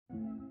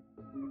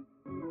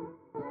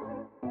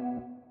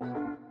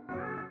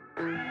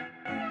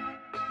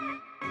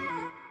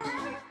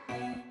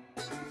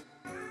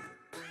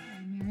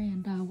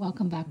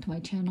welcome back to my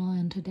channel,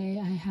 and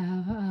today I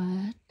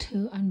have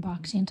two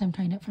unboxings. I'm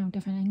trying it from a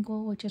different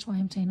angle, which is why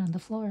I'm staying on the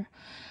floor.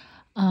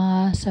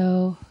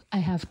 So I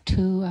have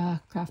two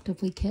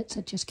Craftibly kits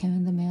that just came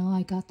in the mail.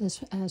 I got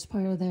this as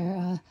part of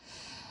their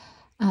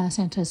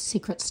Santa's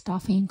Secret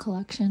Stuffing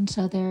collection.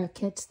 So they're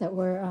kits that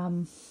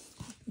were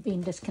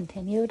being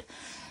discontinued,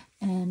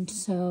 and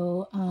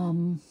so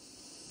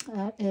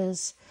that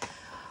is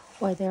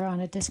why they're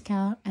on a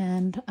discount.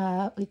 And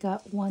we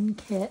got one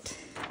kit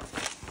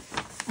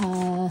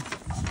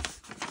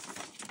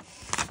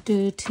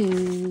due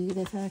to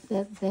the fact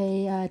that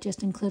they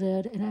just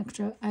included an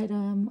extra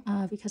item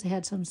because they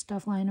had some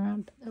stuff lying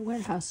around the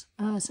warehouse.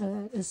 So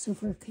that is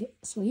super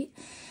sweet.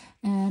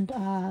 And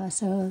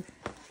so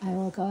I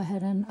will go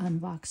ahead and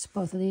unbox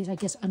both of these. I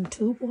guess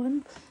untube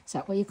one. Is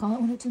that what you call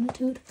it when it's in a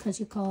tube? Because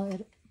you call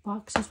it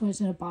boxes when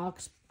it's in a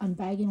box,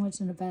 unbagging when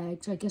it's in a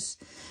bag. So I guess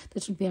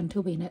this would be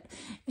untubing it.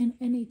 In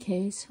any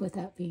case, with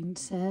that being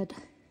said,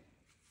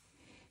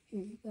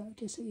 here you go,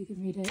 just so you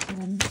can read it.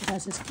 And it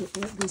has these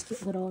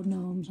cute little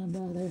gnomes on the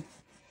other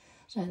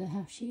side of the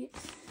half sheet.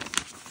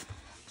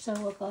 So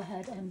we'll go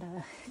ahead and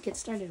get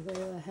started. We'll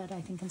go ahead, I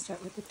think, and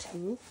start with the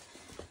tube.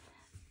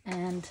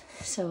 And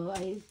so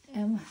I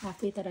am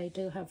happy that I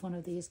do have one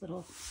of these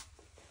little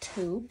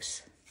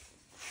tubes.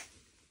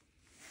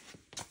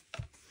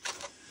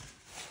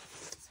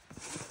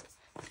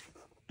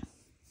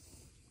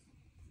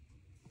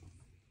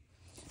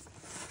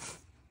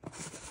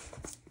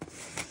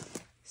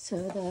 So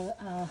the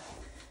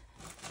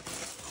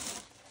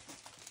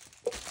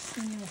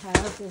thing I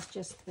have is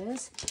just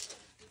this,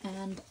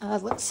 and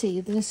let's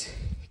see, this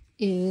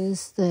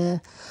is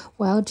the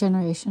Wild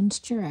Generations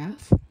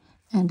Giraffe,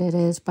 and it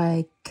is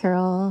by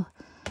Carol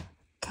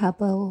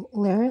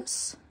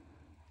Caballeros.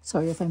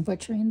 Sorry if I'm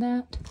butchering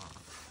that.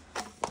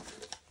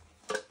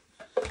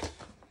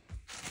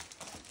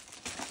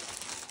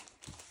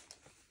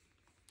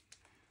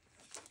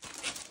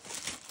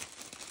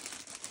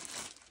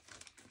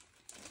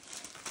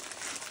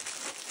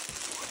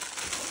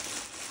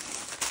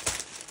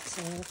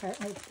 So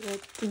apparently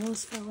the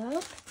wheels fell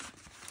out.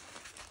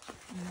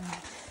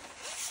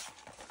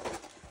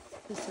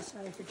 This is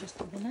sorry for just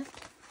a minute.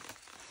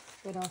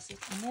 What else is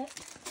in it?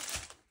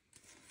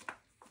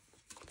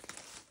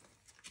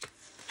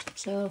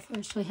 So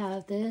first we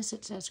have this.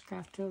 It says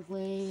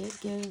Craftibly. It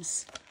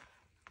gives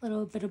a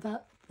little bit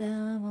about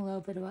them, a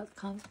little bit about the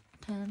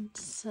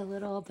contents, a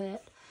little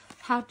bit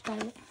how to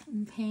dye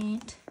and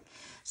paint,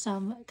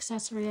 some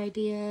accessory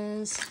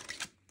ideas,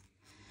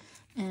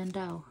 and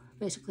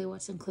basically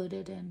what's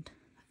included in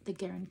the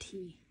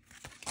guarantee.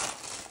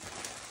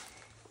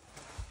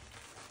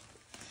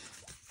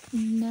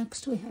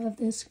 Next we have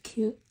this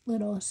cute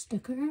little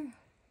sticker.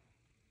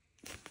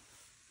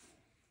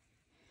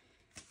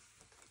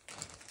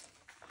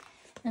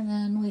 And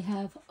then we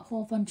have a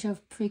whole bunch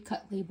of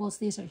pre-cut labels.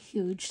 These are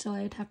huge, so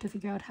I'd have to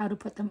figure out how to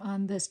put them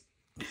on this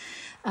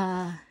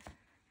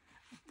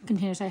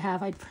containers I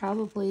have. I'd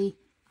probably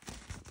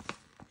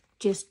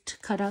just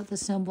cut out the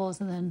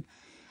symbols and then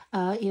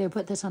either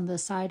put this on the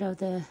side of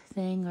the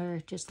thing or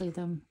just leave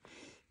them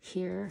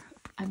here.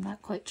 I'm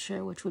not quite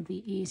sure which would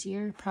be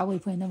easier. Probably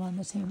putting them on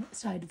the same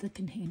side of the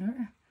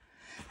container.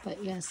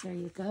 But yes, there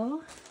you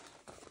go.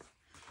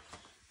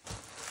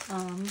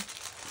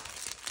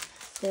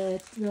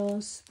 The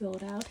drills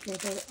spilled out. Here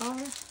they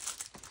are.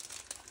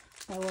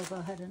 I will go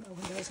ahead and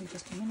open those in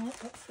just a minute.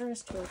 But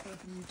first, we'll go ahead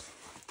and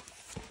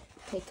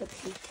take a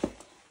peek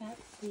at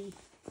the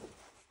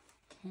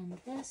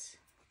canvas.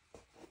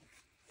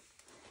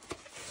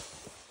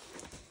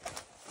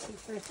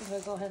 First, I'm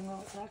going to go ahead and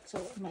roll it back so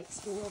it might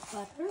still look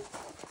better.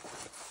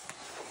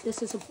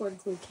 This is a board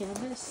glue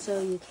canvas,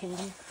 so you can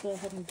go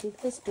ahead and do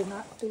this. Do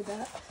not do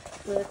that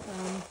with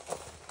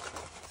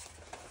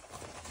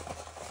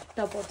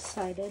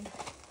double-sided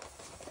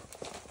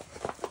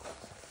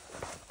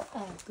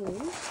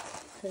glue,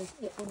 because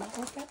it will not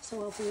work out so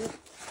well for you.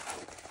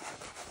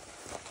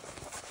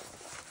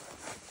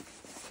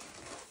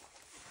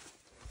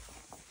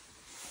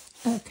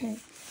 Okay,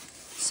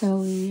 so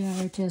we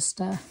are just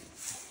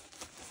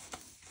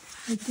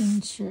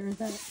making sure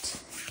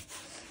that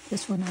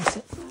this one will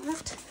sit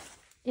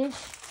flat-ish.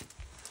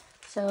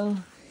 So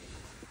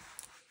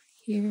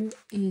here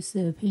is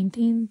the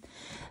painting,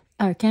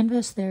 our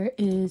canvas. There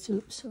is,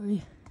 oops,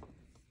 sorry.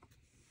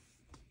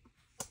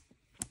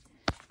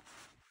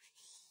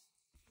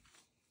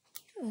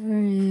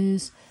 There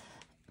is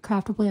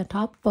Craftibly on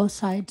top. Both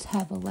sides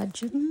have a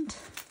legend.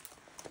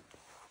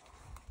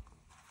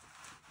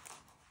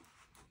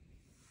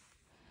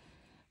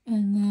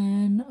 And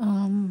then,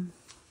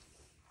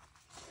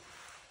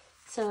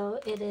 so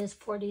it is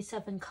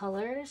 47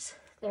 colors.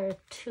 There are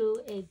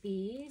 2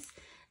 ABs,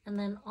 and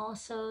then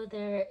also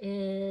there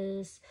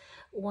is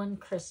 1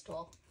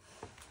 crystal.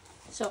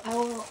 So I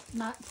will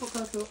not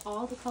go through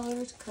all the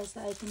colors because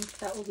I think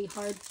that will be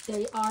hard.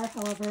 They are,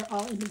 however,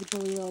 all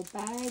individually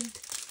bagged.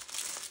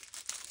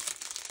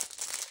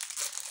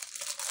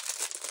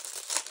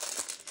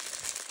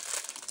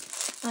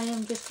 I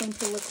am just going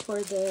to look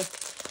for the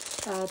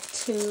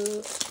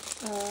two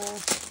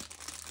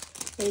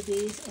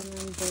ABs, and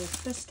then the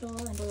crystal,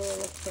 and we'll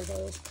look for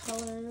those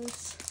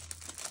colors.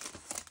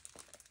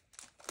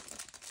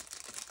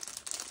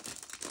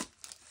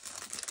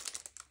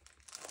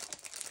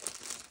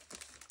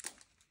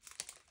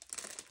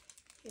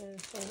 Here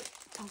they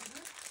are.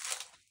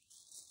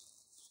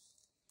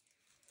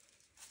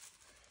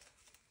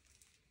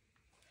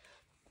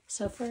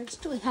 So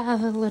first we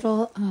have a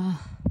little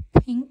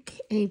pink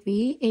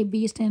AB.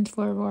 AB stands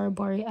for Aurora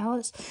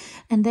Borealis,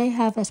 and they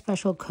have a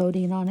special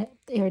coating on it,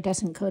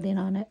 iridescent coating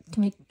on it,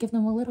 to give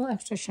them a little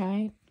extra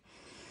shine.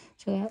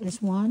 So that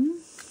is one.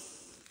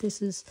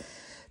 This is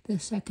the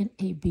second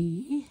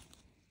AB.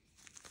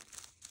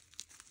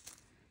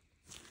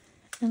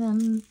 And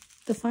then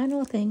the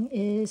final thing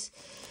is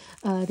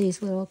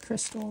these little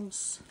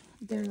crystals.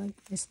 They're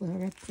like this little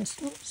red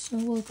crystals. So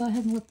we'll go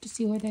ahead and look to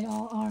see where they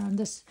all are on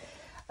this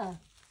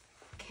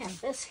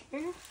canvas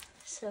here.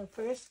 So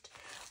first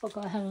we'll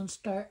go ahead and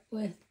start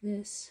with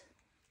this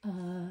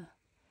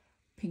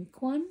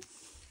pink one.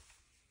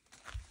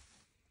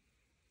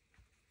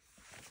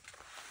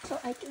 So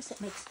I guess it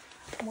makes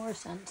more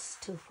sense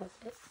to put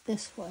it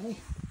this way.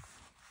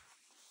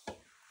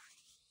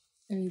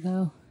 There you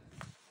go.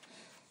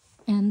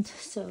 And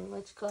so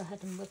let's go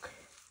ahead and look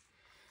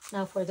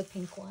now for the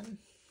pink one.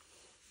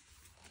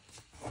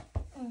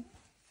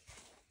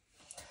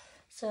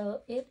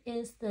 So it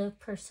is the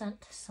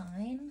percent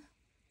sign.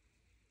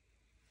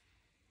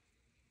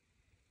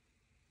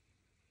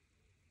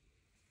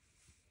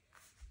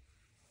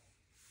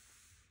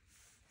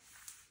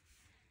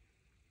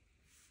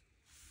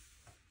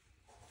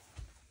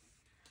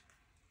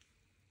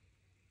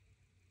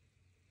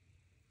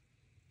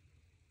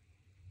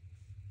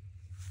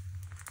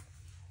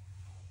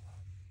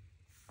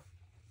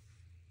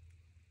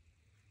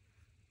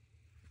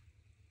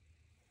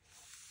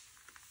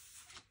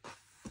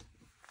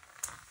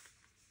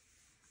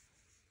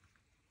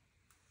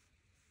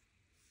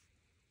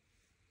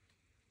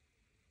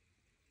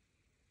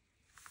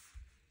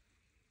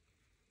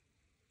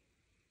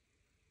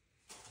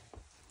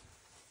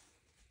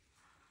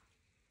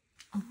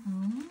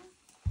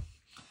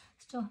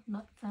 Still have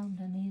not found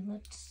any.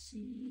 Let's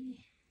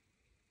see.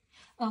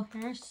 Oh,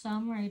 here's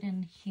some right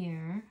in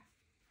here.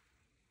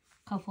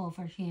 A couple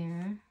over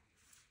here.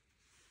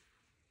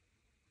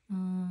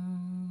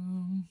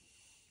 Oh,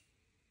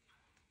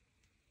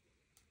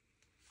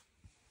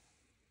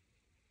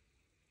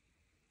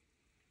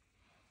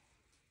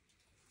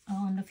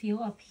 and a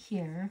few up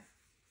here.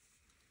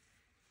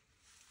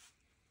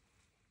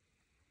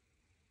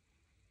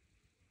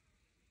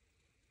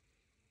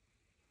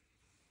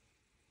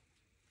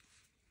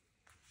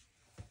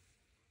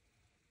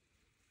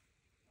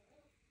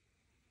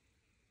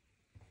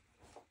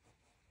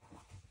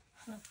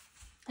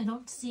 I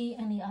don't see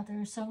any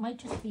others, so it might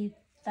just be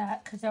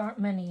that because there aren't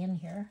many in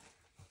here.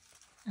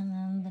 And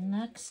then the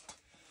next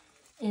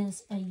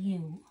is a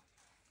U.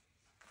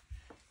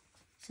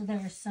 So there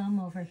are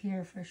some over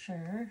here for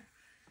sure.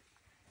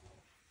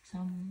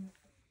 Some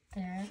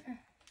there.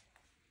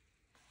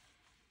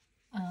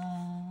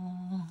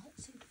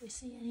 Let's see, do we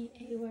see any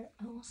anywhere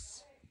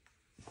else?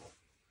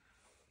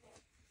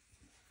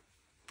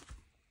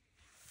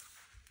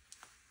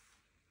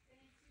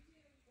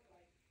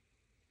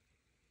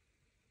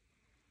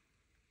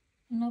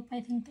 Nope,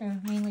 I think they're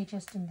mainly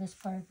just in this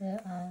part of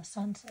the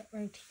sunset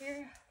right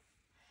here.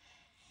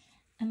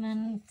 And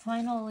then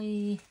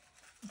finally,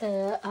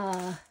 the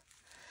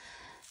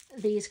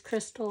these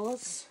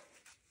crystals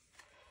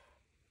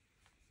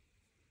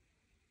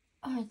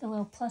are the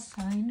little plus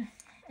sign,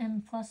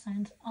 and plus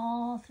signs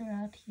all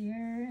throughout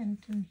here and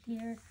in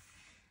here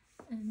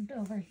and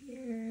over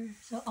here.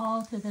 So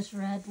all through this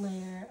red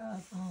layer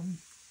of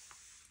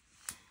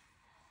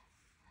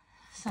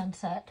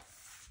sunset,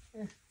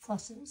 there's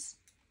pluses.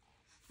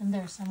 And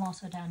there's some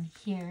also down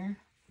here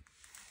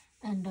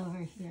and over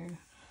here.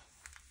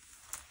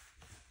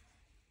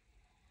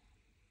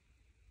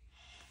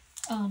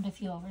 Oh, and a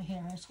few over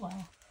here as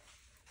well.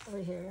 Over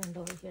here and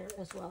over here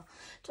as well.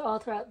 So all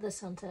throughout the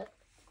sunset,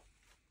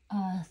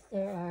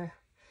 there are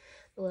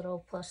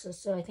little pluses.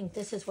 So I think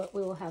this is what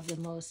we will have the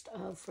most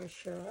of for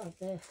sure of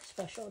the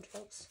special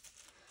drills.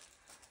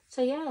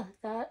 So yeah,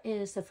 that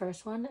is the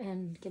first one,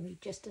 and give me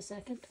just a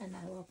second and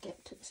I will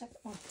get to the second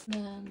one.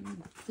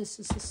 Then this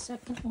is the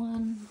second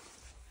one.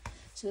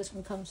 So this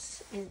one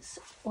is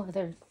one of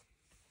their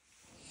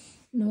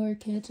newer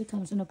kits. It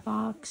comes in a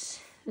box.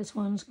 This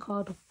one's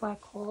called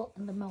Black Hole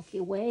in the Milky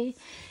Way.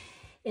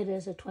 It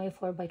is a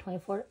 24 by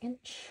 24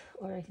 inch,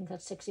 or I think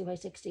that's 60 by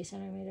 60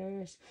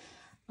 centimeters.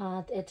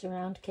 It's a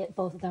round kit.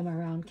 Both of them are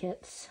round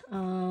kits.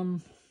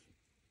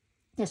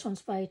 This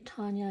one's by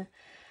Tanya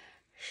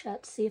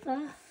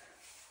Shatsiva.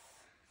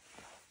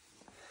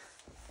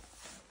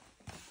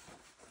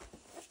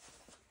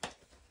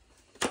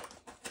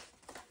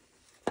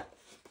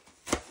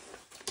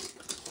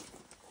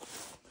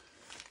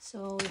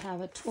 So we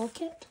have a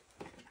toolkit,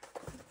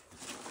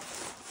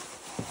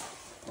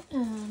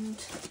 and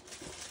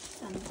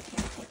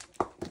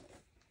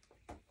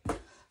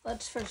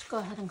let's first go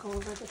ahead and go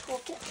over the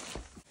toolkit.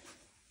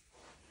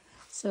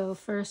 So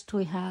first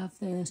we have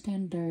the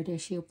standard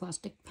issue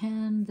plastic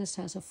pen. This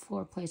has a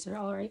 4-placer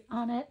already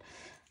on it.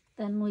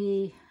 Then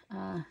we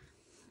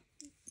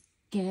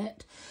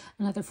get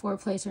another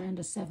 4-placer and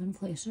a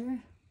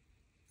 7-placer.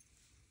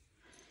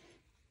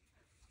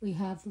 We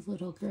have the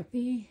little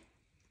grippy,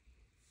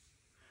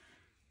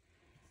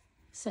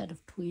 set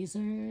of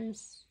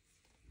tweezers,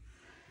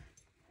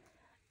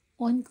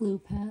 1 glue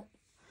pad,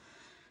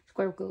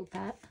 square glue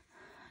pad,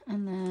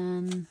 and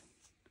then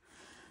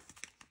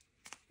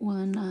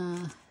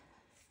 1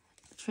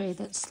 tray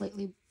that's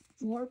slightly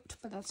warped,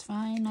 but that's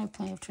fine. I have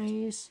plenty of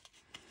trays.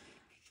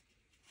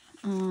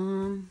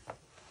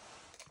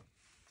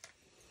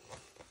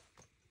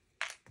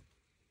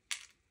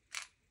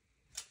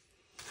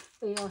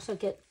 We also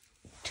get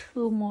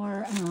 2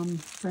 more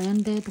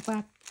branded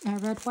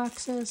red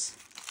waxes,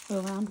 the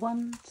round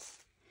ones.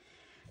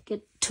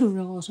 Get 2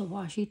 rolls of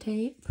washi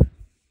tape.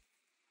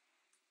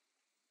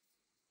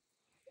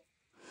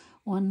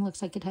 One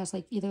looks like it has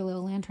like either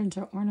little lanterns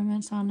or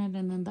ornaments on it,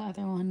 and then the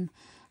other one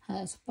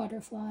has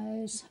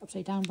butterflies,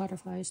 upside down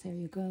butterflies. There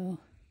you go.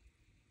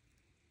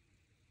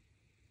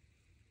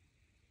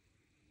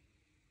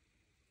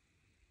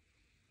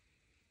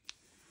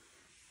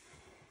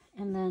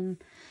 And then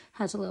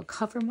has a little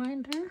cover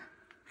binder.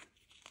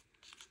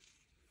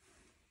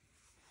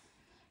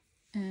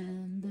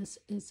 And this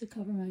is the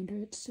cover binder.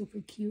 It's super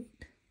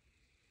cute.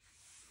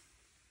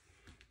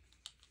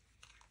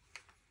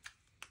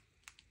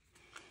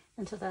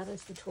 And so that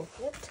is the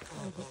toolkit.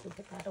 I'll just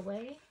put that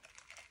away.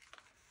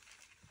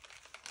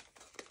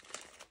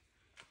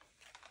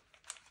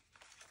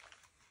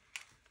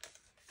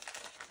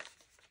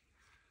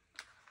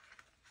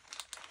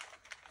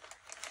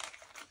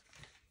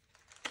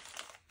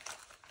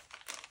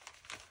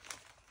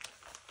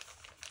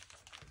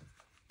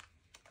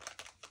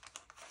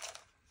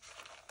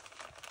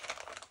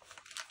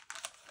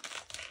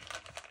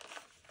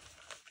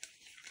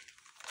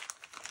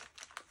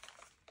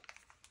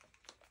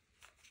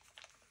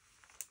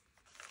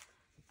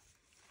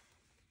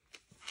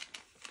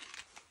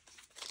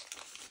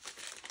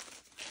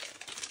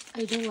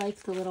 I do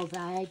like the little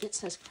bag. It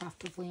says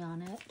Craftibly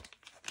on it.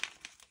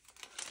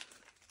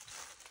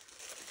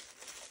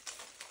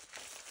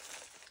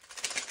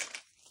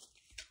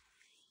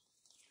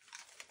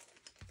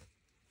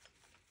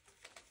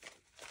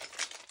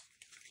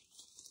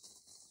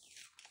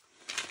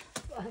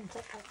 Go ahead and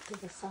set that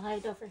to the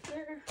side over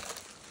here.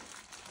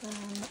 Then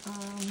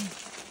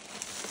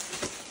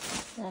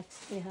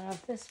next we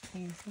have this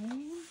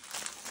painting.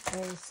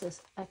 There's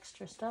this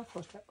extra stuff.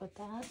 We'll start with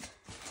that.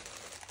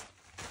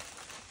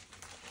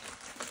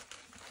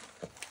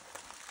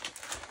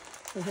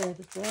 So here are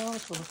the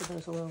drills. We'll look at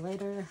those a little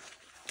later.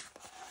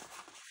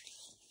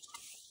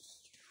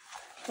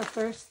 So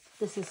first,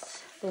 this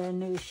is their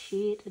new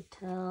sheet. It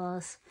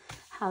tells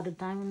how to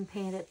diamond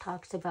paint. It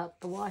talks about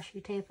the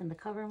washi tape and the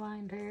cover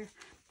binder.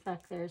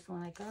 Back there's the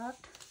one I got.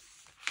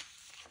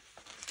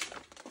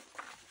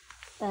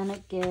 Then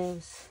it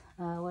gives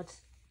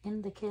what's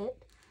in the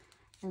kit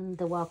and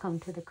the welcome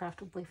to the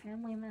Craftibly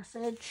family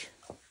message.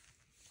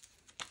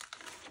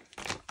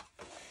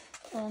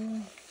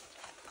 Then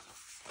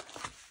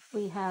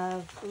we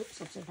have,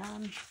 oops, upside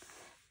down.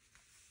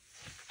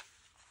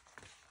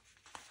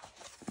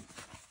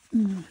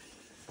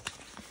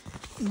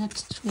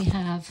 Next we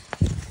have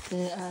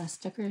the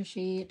sticker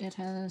sheet. It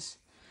has,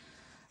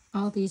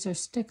 all these are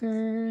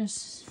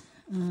stickers,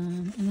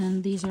 and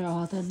then these are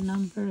all the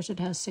numbers.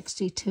 It has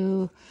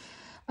 62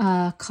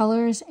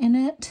 colors in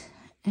it,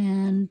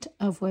 and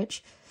of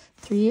which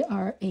 3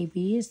 are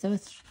ABs,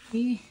 those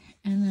 3,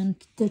 and then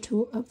the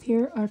 2 up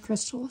here are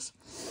crystals.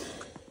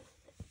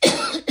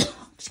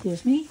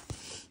 Excuse me.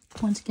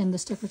 Once again, the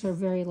stickers are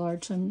very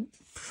large, and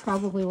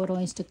probably would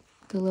only stick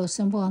the little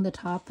symbol on the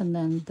top and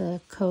then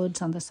the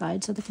codes on the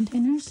sides of the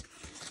containers.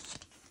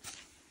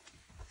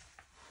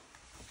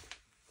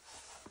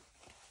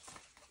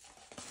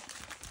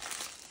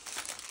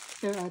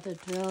 Here are the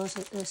drills.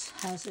 This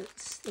has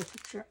the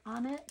picture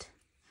on it,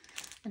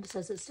 and it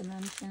says its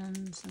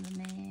dimensions and the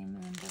name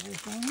and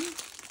everything.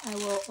 I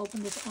will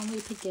open this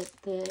only to get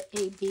the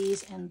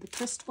ABs and the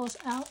crystals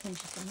out in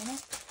just a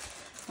minute,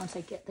 once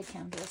I get the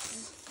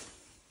canvas.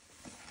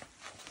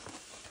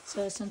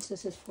 So since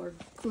this is for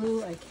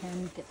glue, I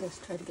can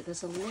try to get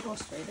this a little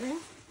straighter.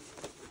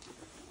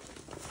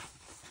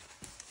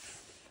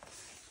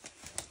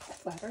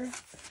 Flatter.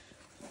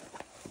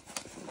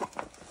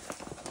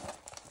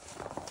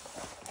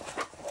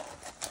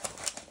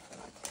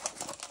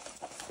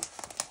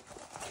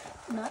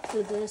 Not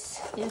do this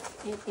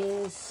if it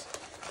is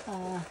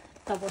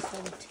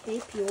double-sided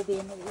tape. You will be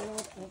in the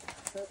world of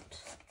hurt.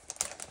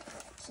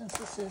 Since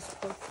this is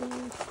for glue,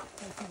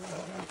 I can go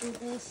ahead and do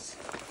this.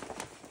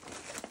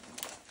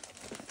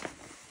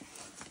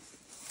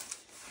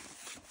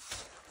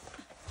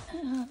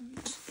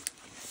 And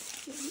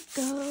here we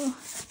go.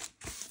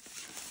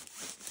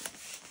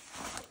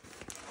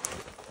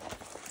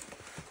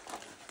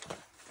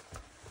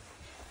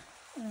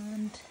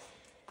 And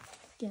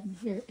again,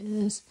 here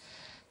is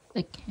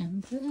the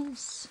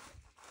canvas.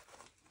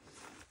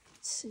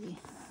 It's see.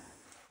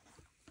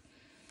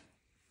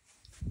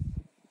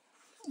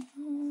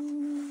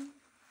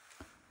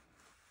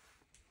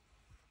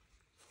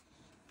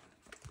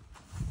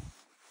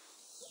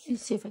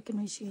 Let's see if I can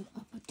raise you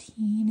up a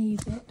teeny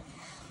bit.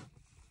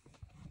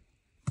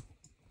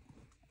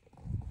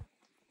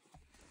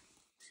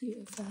 See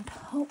if that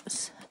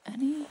helps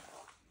any.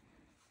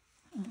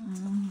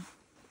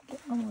 Get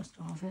almost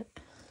all of it.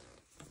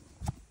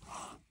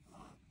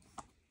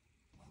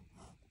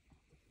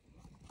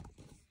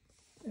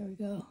 There we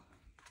go.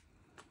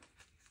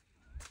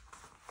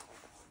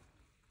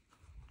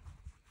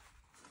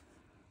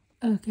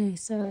 Okay,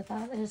 so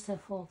that is the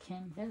full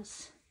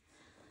canvas.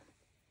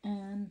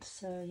 And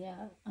so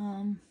yeah,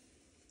 I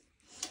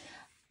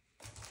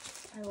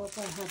will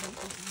go ahead and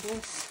open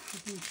this. I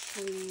can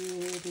show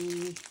you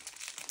the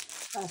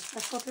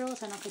special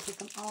drills. I'm not going to take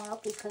them all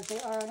out because they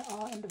are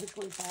all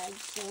individually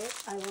bagged, so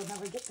I will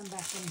never get them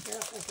back in here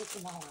if I take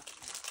them all out.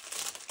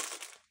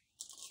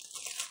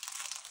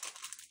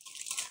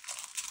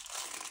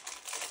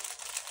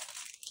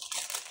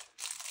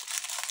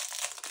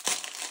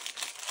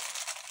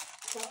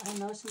 So I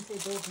know since they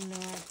did in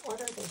the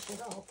order, they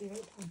should all be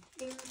right down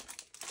here.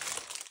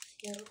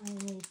 So I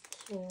need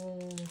to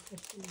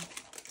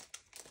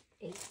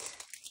 58.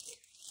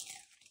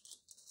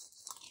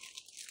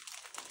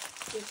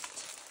 Just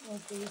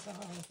move these all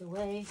out of the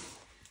way.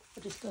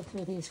 I'll just go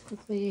through these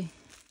quickly.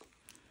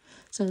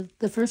 So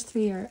the first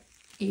three are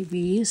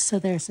ABs. So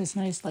there's this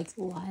nice like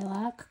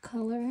lilac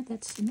color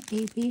that's an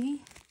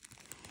AB.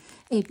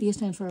 AB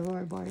stands for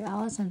Aurora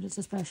Borealis, and it's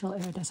a special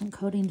iridescent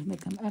coating to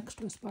make them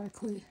extra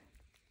sparkly.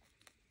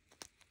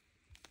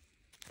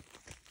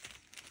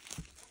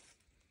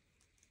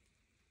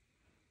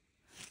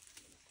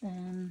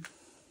 Then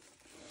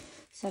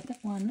second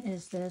one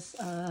is this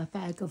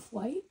bag of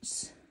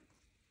whites.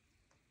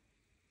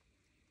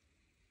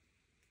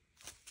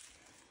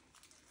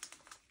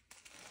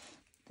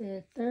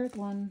 The third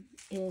one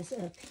is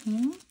a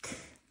pink.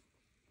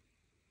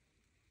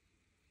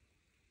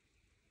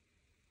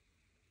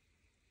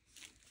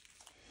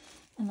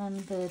 And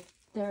then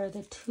there are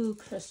the two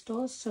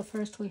crystals. So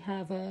first we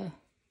have a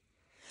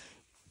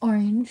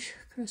orange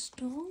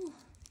crystal.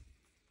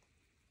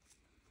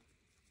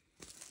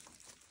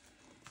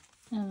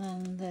 And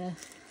then the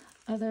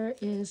other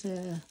is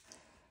a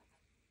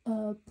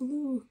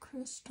blue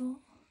crystal.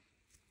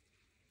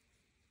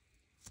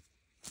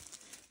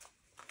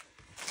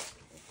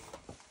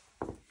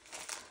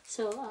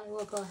 So I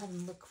will go ahead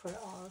and look for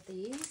all of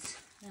these.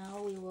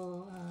 Now we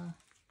will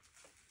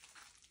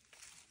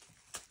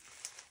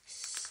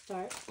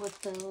start with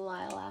the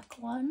lilac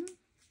one.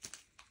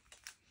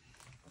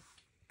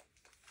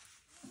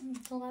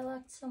 The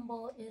lilac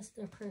symbol is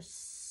the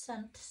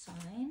percent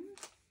sign.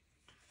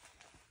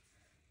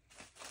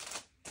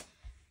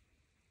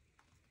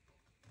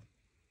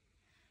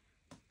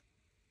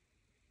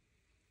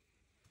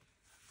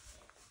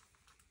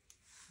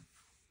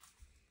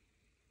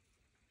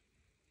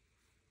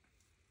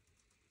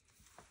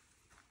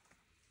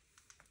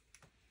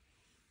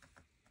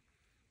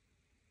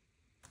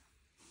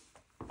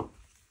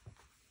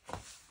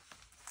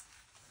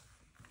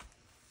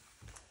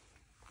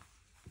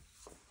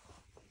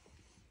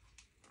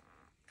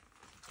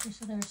 Okay,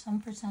 so there are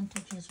some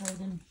percentages right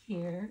in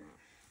here,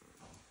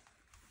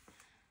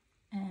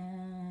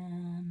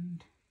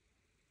 and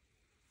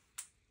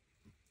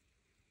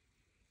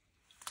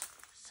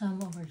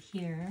some over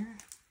here.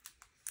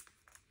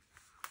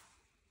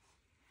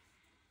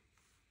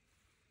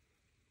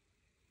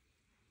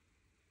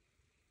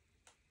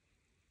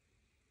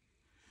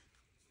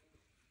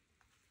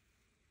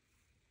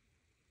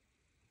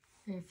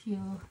 There are a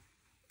few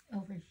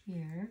over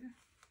here.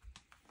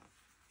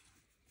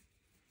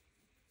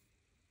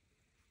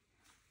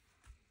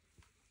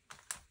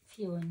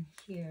 Few in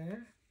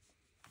here.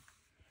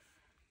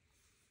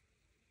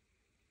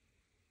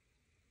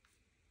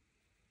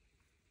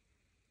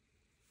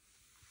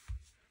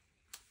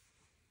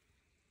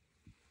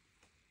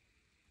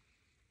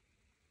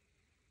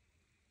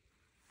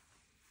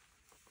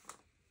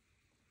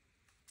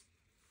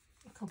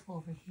 A couple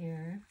over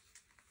here.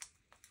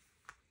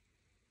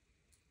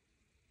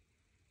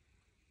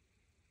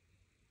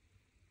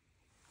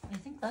 I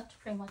think that's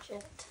pretty much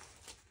it.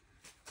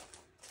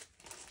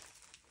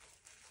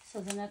 So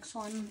the next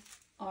one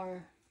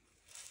are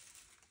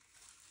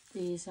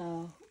these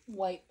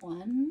white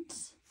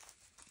ones.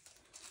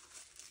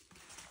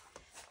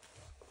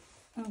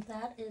 And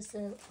that is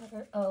the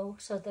letter O.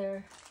 So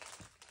there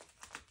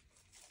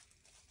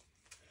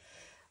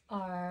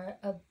are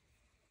a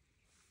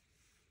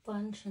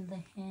bunch in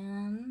the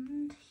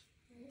hand.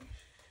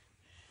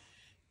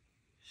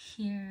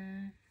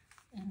 Here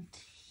and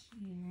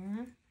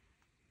here.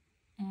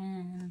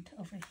 And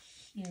over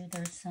here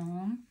there's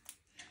some.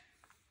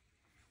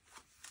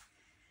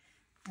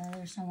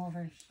 There's some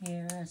over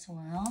here as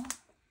well.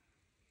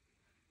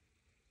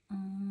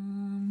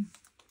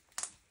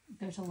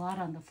 There's a lot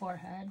on the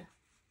forehead.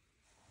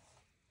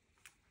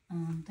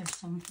 There's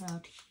some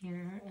throughout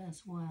here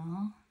as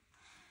well.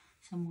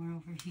 Some more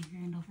over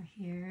here and over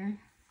here.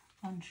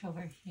 bunch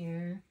over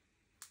here,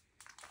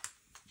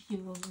 a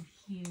few over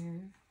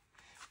here,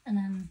 and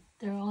then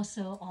they're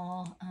also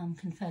all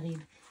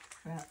confettied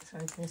throughout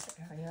sort of this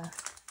area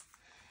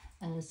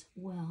as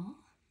well.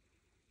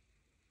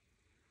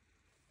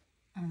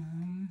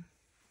 And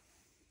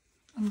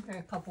there are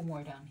a couple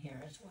more down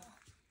here as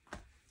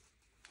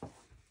well.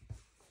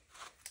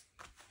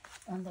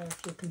 And there are a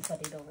few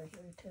confettied over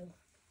here too.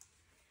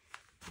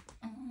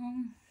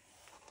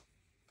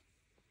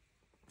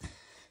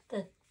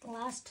 The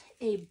last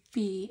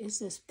AB is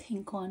this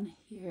pink one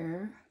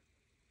here.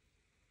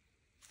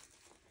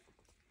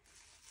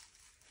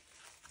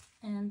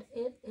 And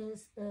it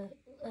is a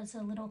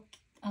little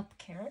up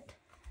carrot.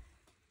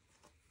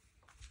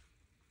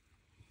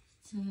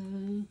 So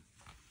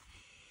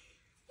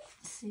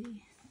let's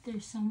see,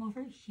 there's some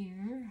over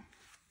here,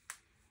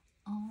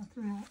 all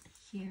throughout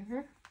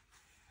here,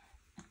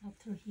 and up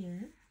through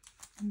here,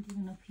 and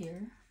even up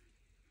here.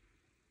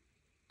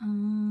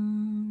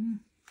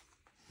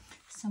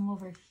 Some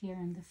over here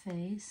in the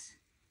face.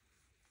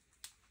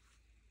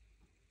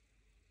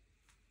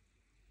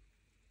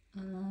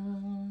 There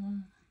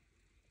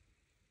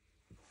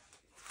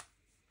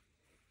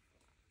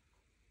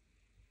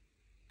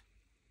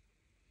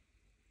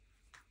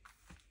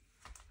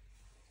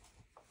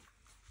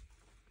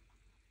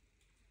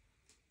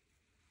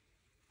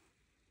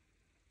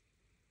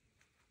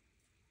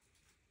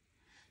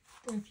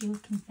are a few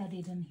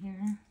confettied in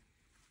here.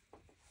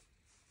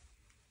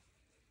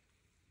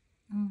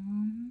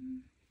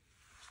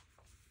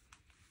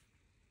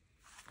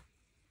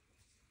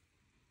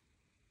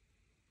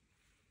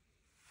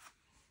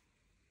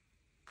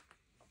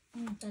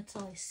 That's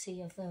all I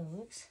see of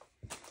those.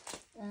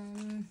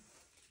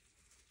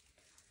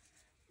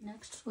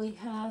 Next we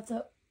have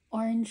the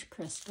orange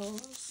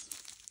crystals.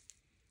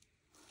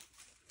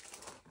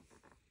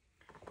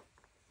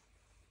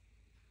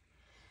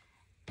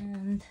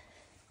 And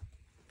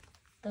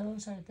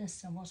those are this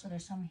symbol. So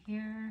there's some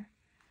here.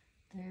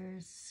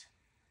 There's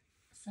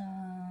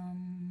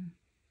some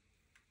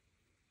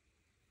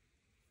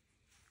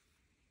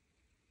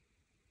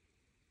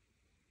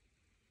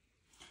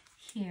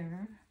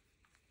here.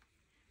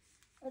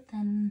 But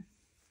then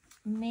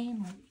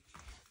mainly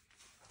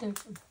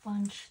there's a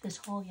bunch, this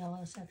whole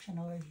yellow section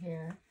over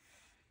here,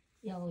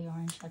 yellowy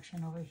orange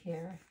section over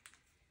here.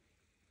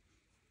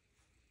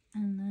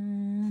 And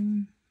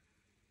then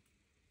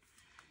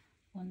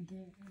one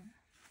there.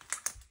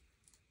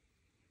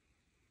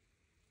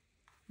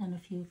 And a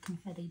few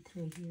confetti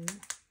through here.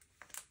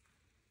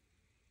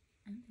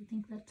 And I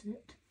think that's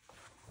it.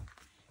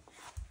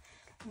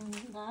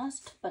 And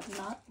last but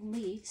not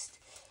least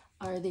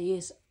are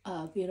these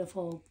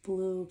beautiful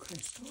blue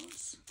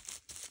crystals.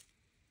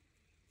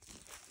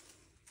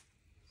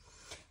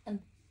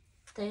 And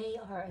they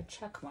are a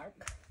check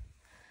mark.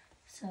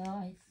 So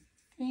I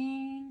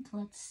think,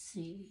 let's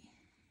see.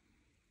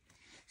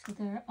 So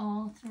they're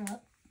all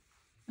throughout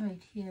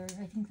right here.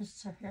 I think this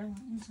is her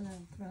hairline, so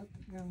they're throughout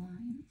the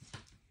hairline.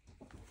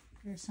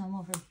 There's some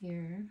over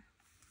here.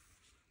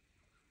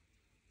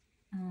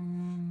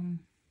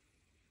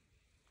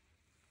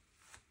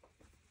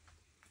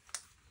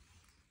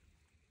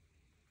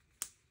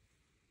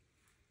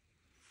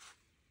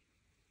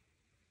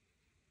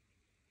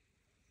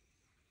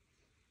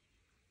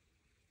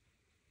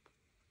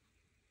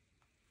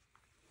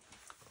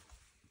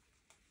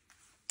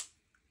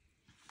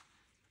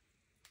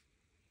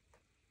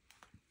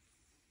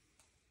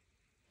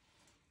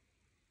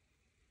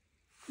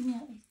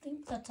 Yeah, I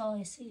think that's all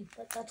I see,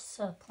 but that's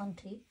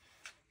plenty.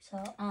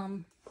 So,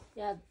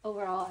 yeah,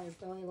 overall, I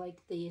really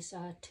like these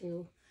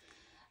two.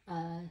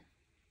 The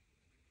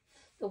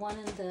one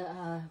in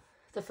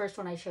the first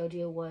one I showed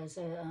you was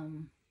a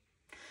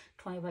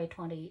 20 by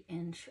 20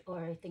 inch,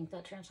 or I think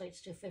that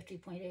translates to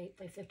 50.8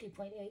 by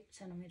 50.8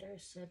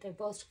 centimeters. So they're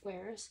both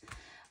squares.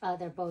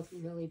 They're both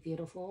really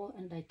beautiful,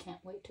 and I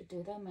can't wait to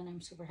do them. And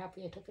I'm super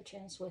happy I took a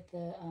chance with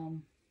the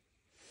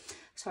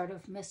sort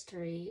of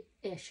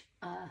mystery-ish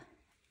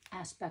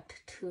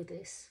aspect to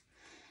this.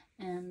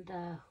 And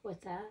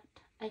with that,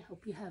 I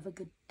hope you have a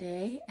good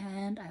day,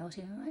 and I will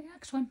see you in my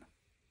next one.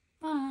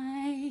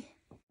 Bye!